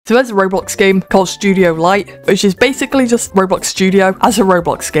So there's a Roblox game called Studio Lite, which is basically just Roblox Studio as a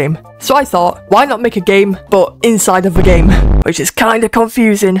Roblox game. So I thought, why not make a game, but inside of a game, which is kind of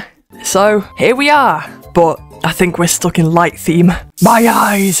confusing. So here we are, but I think we're stuck in light theme. My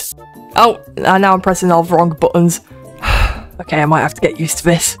eyes! Oh, and now I'm pressing all the wrong buttons. Okay, I might have to get used to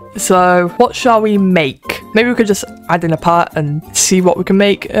this. So, what shall we make? Maybe we could just add in a part and see what we can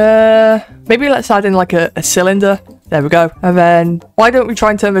make. Maybe let's add in like a cylinder. There we go. And then, why don't we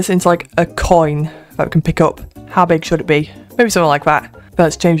try and turn this into like a coin that we can pick up? How big should it be? Maybe something like that.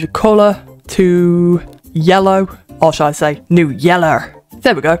 Let's change the colour to yellow. Or shall I say, new yellow.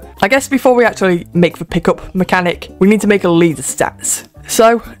 There we go. I guess before we actually make the pickup mechanic, we need to make a leader stats.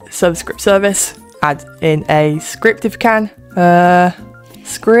 So, serve script service. Add in a script if you can.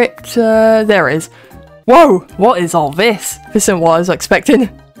 Script, there it is. Whoa, what is all this? This isn't what I was expecting.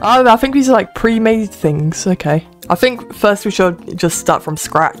 Oh, I think these are like pre-made things. Okay. I think first we should just start from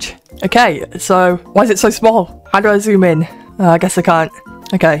scratch. Okay, so why is it so small? How do I zoom in? I guess I can't.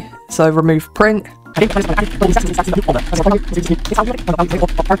 Okay, so remove print.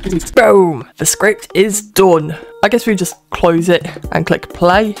 Boom! The script is done. I guess we just close it and click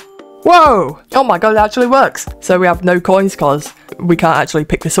play. Whoa! Oh my god, it actually works. So we have no coins because we can't actually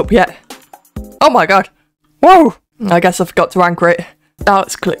pick this up yet. Oh my god. Whoa! I guess I forgot to anchor it. Now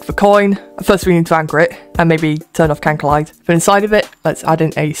let's click the coin. First we need to anchor it and maybe turn off can collide. But inside of it, let's add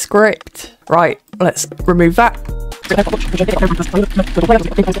in a script. Right, let's remove that.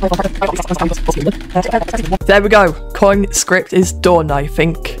 There we go. Coin script is done, I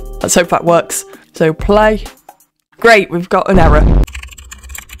think. Let's hope that works. So play. Great, we've got an error.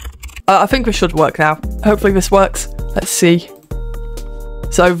 I think this should work now. Hopefully this works. Let's see.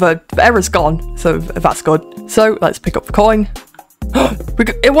 So the error's gone, so that's good. So let's pick up the coin.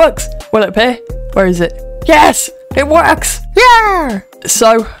 It works! Will it appear? Where is it? Yes! It works! Yeah!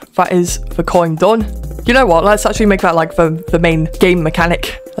 So that is the coin done. You know what? Let's actually make that like the main game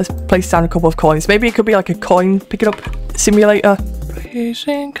mechanic. Let's place down a couple of coins. Maybe it could be like a coin pick it up simulator.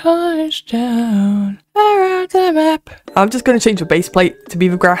 Placing coins down around the map. I'm just going to change the base plate to be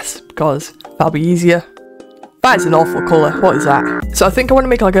the grass because that'll be easier. That is an awful colour. What is that? So I think I want to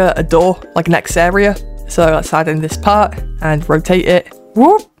make like a door, like next area. So let's add in this part and rotate it.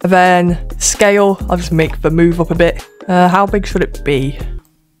 Whoop. And then scale. I'll just make the move up a bit. How big should it be?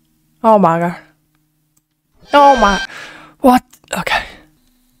 Oh my god. Oh my. What? Okay.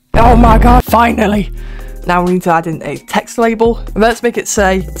 Oh my god. Finally. Now we need to add in a text label. And let's make it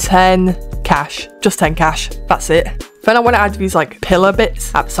say 10 cash. Just 10 cash. That's it. Then I want to add these like pillar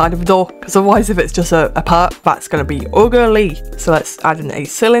bits outside of the door. Because otherwise if it's just a part, that's going to be ugly. So let's add in a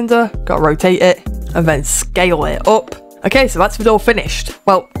cylinder. Got to rotate it. And then scale it up. Okay, so that's the door finished.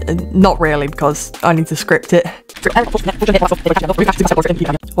 Well, not really because I need to script it.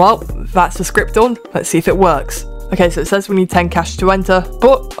 Well, that's the script done. Let's see if it works. Okay, so it says we need 10 cash to enter,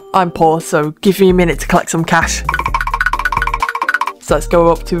 but I'm poor, so give me a minute to collect some cash. So let's go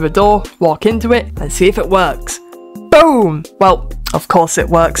up to the door, walk into it, and see if it works. Boom! Well, of course it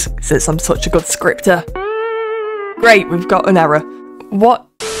works, since I'm such a good scripter. Great, we've got an error. What?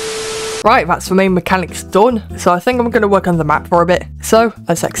 Right, that's the main mechanics done. So I think I'm going to work on the map for a bit. So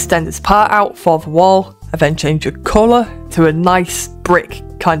let's extend this part out for the wall, and then change the colour to a nice brick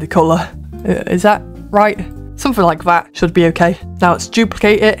kind of colour. Is that right? Something like that should be okay. Now let's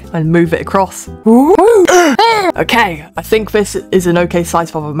duplicate it and move it across. Okay, I think this is an okay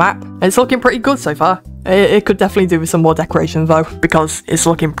size for the map. It's looking pretty good so far. It could definitely do with some more decoration though, because it's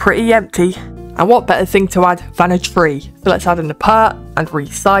looking pretty empty. And what better thing to add than a tree? So let's add in a part and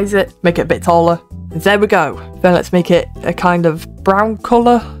resize it, make it a bit taller. And there we go. Then let's make it a kind of brown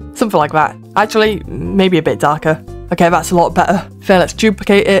colour, something like that. Actually, maybe a bit darker. Okay, that's a lot better. Then let's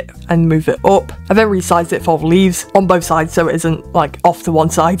duplicate it and move it up, and then resize it for the leaves on both sides so it isn't like off to one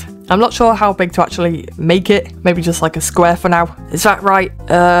side. I'm not sure how big to actually make it. Maybe just like a square for now. Is that right?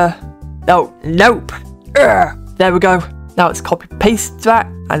 Oh, nope. There we go. Now let's copy paste that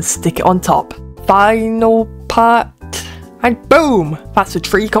and stick it on top. Final part, and boom! That's the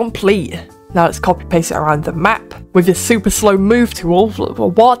tree complete. Now let's copy paste it around the map with this super slow move tool.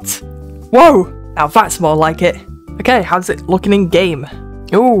 What? Whoa! Now that's more like it. Okay, how's it looking in game?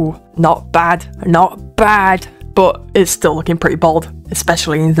 Ooh, not bad, not bad. But it's still looking pretty bold,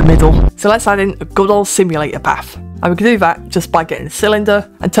 especially in the middle. So let's add in a good old simulator path. And we can do that just by getting a cylinder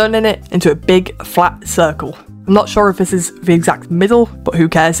and turning it into a big flat circle. I'm not sure if this is the exact middle, but who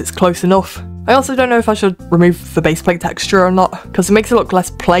cares, it's close enough. I also don't know if I should remove the base plate texture or not, because it makes it look less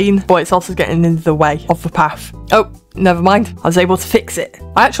plain, but it's also getting in the way of the path. Oh, never mind, I was able to fix it.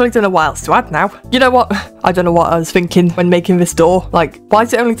 I actually don't know what else to add now. You know what? I don't know what I was thinking when making this door. Like, why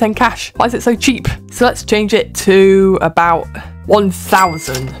is it only 10 cash? Why is it so cheap? So let's change it to about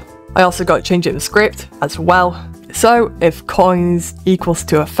 1,000. I also got to change it in the script as well. So if coins equals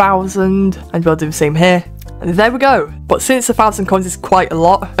to 1,000, and we'll do the same here. And there we go. But since 1,000 coins is quite a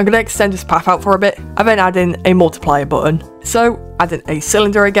lot, I'm going to extend this path out for a bit and then add in a multiplier button. So add in a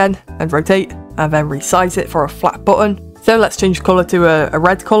cylinder again and rotate, and then resize it for a flat button. So let's change colour to a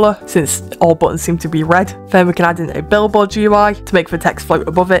red colour, since all buttons seem to be red. Then we can add in a billboard UI to make the text float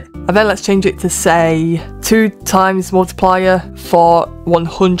above it. And then let's change it to say 2 times multiplier for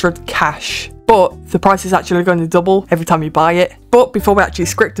 100 cash. But the price is actually going to double every time you buy it. But before we actually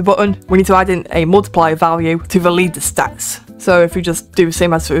script the button, we need to add in a multiplier value to the leader stats. So if we just do the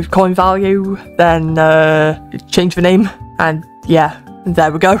same as with coin value, then change the name, and yeah.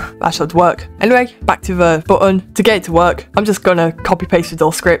 There we go, that should work. Anyway, back to the button. To get it to work, I'm just gonna copy paste the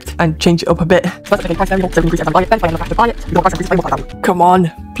door script and change it up a bit. Come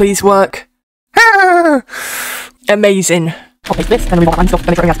on, please work. Amazing.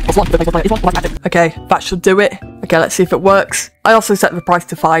 Okay, that should do it. Okay, let's see if it works. I also set the price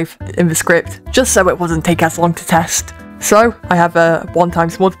to 5 in the script, just so it wouldn't take as long to test. So, I have a 1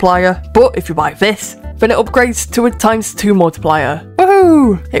 times multiplier, but if you buy this, then it upgrades to a ×2 multiplier.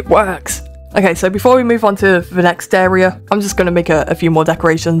 Woohoo! It works! Okay, so before we move on to the next area, I'm just going to make a few more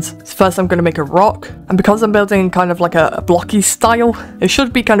decorations. So first I'm going to make a rock, and because I'm building kind of like a blocky style, it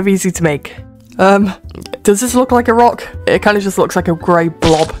should be kind of easy to make. Does this look like a rock? It kind of just looks like a grey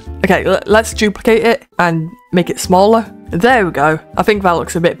blob. Okay, let's duplicate it and make it smaller. There we go. I think that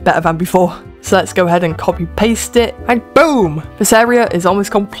looks a bit better than before. So let's go ahead and copy paste it, and boom! This area is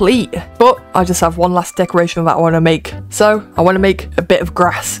almost complete. But I just have one last decoration that I want to make. So I want to make a bit of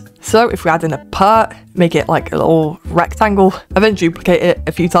grass. So if we add in a part, make it like a little rectangle, and then duplicate it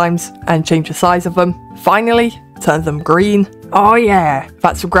a few times and change the size of them. Finally, turn them green. Oh yeah,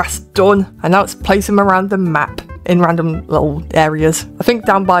 that's the grass done. And now let's place them around the map in random little areas. I think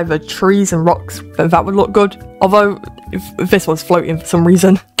down by the trees and rocks, that would look good. Although, if this was floating for some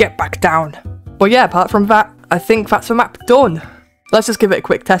reason, get back down. But yeah, apart from that, I think that's the map done. Let's just give it a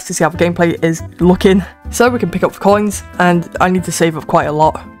quick test to see how the gameplay is looking. So we can pick up the coins, and I need to save up quite a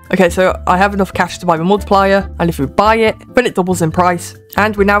lot. Okay, so I have enough cash to buy the multiplier, and if we buy it, then it doubles in price.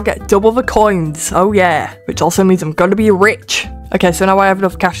 And we now get double the coins, oh yeah, which also means I'm gonna be rich. Okay, so now I have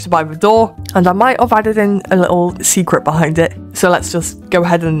enough cash to buy the door, and I might have added in a little secret behind it. So let's just go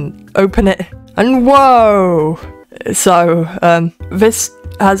ahead and open it. And whoa! So, this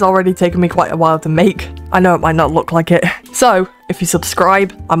has already taken me quite a while to make. I know it might not look like it. So, if you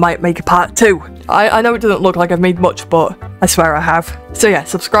subscribe, I might make a part 2. I know it doesn't look like I've made much, but I swear I have. So yeah,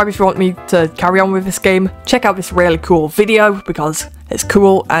 subscribe if you want me to carry on with this game. Check out this really cool video, because it's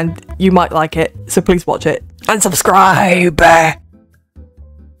cool and you might like it. So please watch it. And subscribe!